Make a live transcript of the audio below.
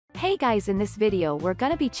Hey guys, in this video we're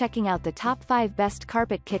gonna be checking out the top 5 best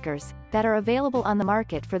carpet kickers that are available on the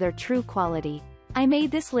market for their true quality. I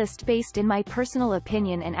made this list based in my personal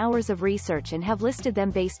opinion and hours of research and have listed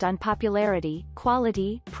them based on popularity,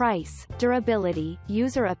 quality, price, durability,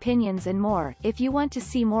 user opinions and more. If you want to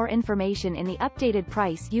see more information in the updated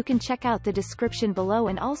price, you can check out the description below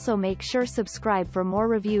and also make sure subscribe for more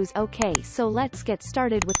reviews. Okay, so let's get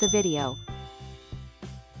started with the video.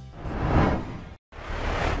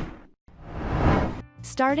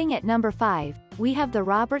 Starting at number 5, we have the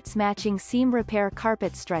Roberts Matching Seam Repair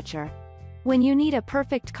Carpet Stretcher. When you need a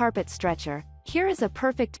perfect carpet stretcher, here is a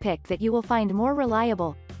perfect pick that you will find more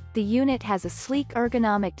reliable. The unit has a sleek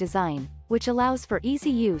ergonomic design, which allows for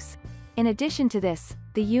easy use. In addition to this,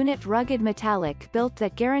 the unit rugged metallic built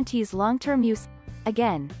that guarantees long-term use.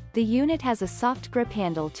 Again, the unit has a soft grip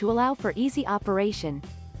handle to allow for easy operation.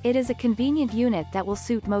 It is a convenient unit that will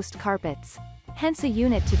suit most carpets. Hence a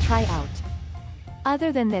unit to try out.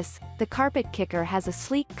 Other than this, the carpet kicker has a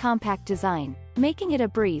sleek compact design, making it a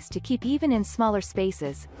breeze to keep even in smaller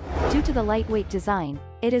spaces. Due to the lightweight design,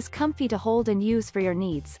 it is comfy to hold and use for your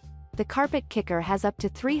needs. The carpet kicker has up to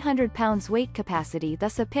 300 pounds weight capacity,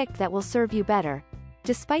 thus a pick that will serve you better.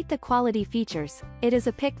 Despite the quality features, it is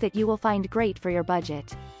a pick that you will find great for your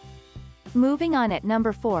budget. Moving on, at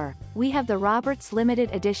number 4, we have the Roberts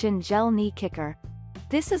Limited Edition Gel Knee Kicker.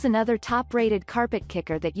 This is another top-rated carpet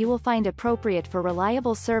kicker that you will find appropriate for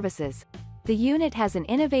reliable services. The unit has an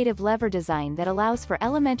innovative lever design that allows for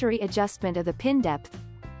elementary adjustment of the pin depth.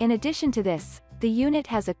 In addition to this, the unit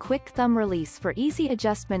has a quick thumb release for easy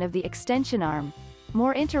adjustment of the extension arm.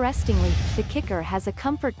 More interestingly, the kicker has a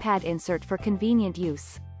comfort pad insert for convenient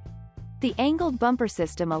use. The angled bumper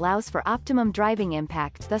system allows for optimum driving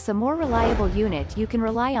impact, thus a more reliable unit you can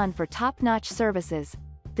rely on for top-notch services.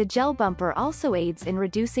 The gel bumper also aids in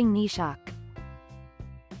reducing knee shock.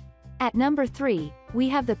 At number 3, we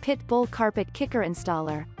have the Pit Bull Carpet Kicker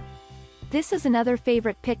Installer. This is another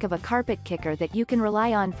favorite pick of a carpet kicker that you can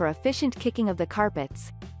rely on for efficient kicking of the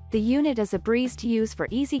carpets. The unit is a breeze to use for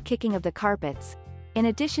easy kicking of the carpets. In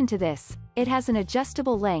addition to this, it has an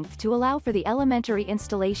adjustable length to allow for the elementary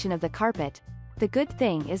installation of the carpet. The good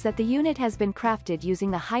thing is that the unit has been crafted using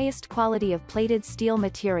the highest quality of plated steel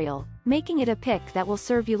material, making it a pick that will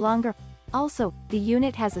serve you longer. Also, the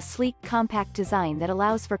unit has a sleek compact design that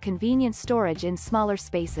allows for convenient storage in smaller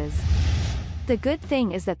spaces. The good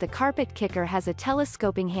thing is that the carpet kicker has a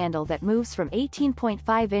telescoping handle that moves from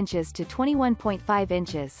 18.5 inches to 21.5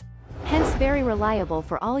 inches. Hence very reliable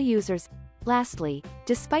for all users. Lastly,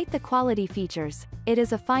 despite the quality features, it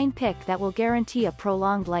is a fine pick that will guarantee a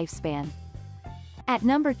prolonged lifespan. At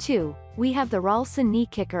number 2, we have the Rolson Knee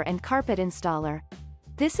Kicker and Carpet Installer.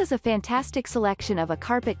 This is a fantastic selection of a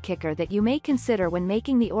carpet kicker that you may consider when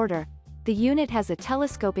making the order. The unit has a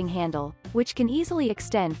telescoping handle, which can easily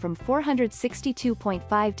extend from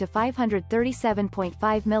 462.5 to 537.5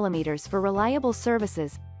 mm for reliable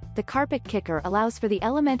services. The carpet kicker allows for the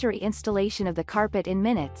elementary installation of the carpet in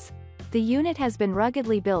minutes. The unit has been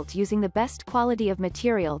ruggedly built using the best quality of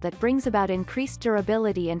material that brings about increased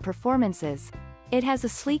durability and performances. It has a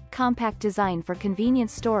sleek compact design for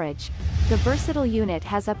convenient storage. The versatile unit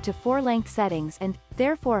has up to 4 length settings and,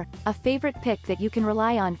 therefore, a favorite pick that you can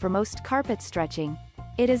rely on for most carpet stretching.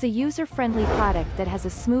 It is a user-friendly product that has a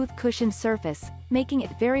smooth cushioned surface, making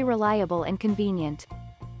it very reliable and convenient.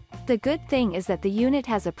 The good thing is that the unit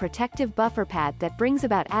has a protective buffer pad that brings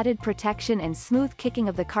about added protection and smooth kicking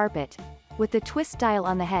of the carpet. With the twist dial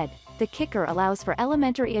on the head, the kicker allows for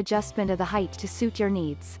elementary adjustment of the height to suit your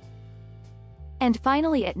needs. And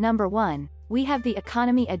finally, at number 1, we have the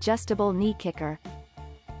Economy Adjustable Knee Kicker.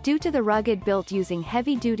 Due to the rugged built using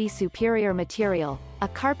heavy-duty superior material, a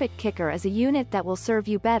carpet kicker is a unit that will serve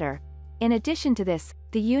you better. In addition to this,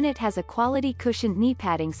 the unit has a quality cushioned knee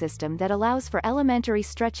padding system that allows for elementary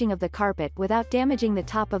stretching of the carpet without damaging the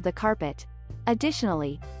top of the carpet.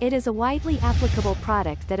 Additionally, it is a widely applicable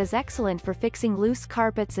product that is excellent for fixing loose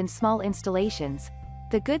carpets and small installations.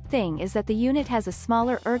 The good thing is that the unit has a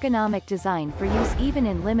smaller ergonomic design for use even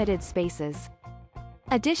in limited spaces.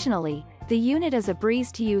 Additionally, the unit is a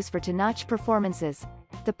breeze to use for top-notch performances.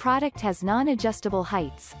 The product has non-adjustable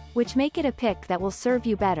heights, which make it a pick that will serve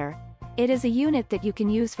you better. It is a unit that you can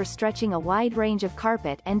use for stretching a wide range of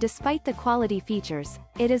carpet, and despite the quality features,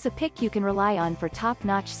 it is a pick you can rely on for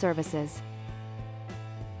top-notch services.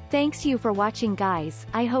 Thanks you for watching, guys.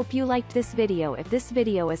 I hope you liked this video. If this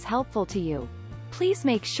video is helpful to you, please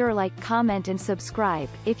make sure like, comment and subscribe.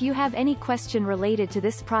 If you have any question related to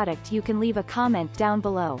this product, you can leave a comment down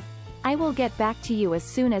below. I will get back to you as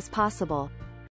soon as possible.